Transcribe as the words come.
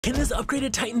Can this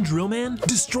upgraded Titan drill man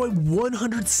destroy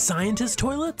 100 scientist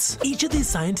toilets? Each of these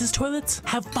scientist toilets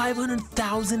have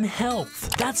 500,000 health.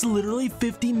 That's literally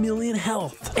 50 million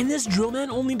health. And this drill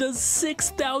man only does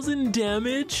 6,000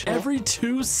 damage every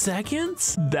 2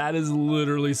 seconds? That is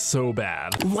literally so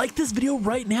bad. Like this video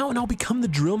right now and I'll become the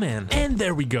drill man. And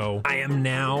there we go. I am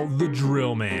now the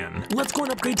drill man. Let's go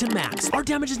and upgrade to max. Our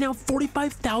damage is now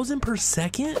 45,000 per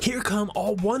second. Here come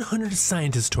all 100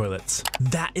 scientist toilets.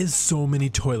 That is so many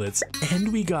toilets.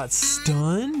 And we got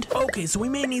stunned? Okay, so we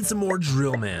may need some more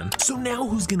drill man. So now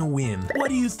who's gonna win? What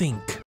do you think?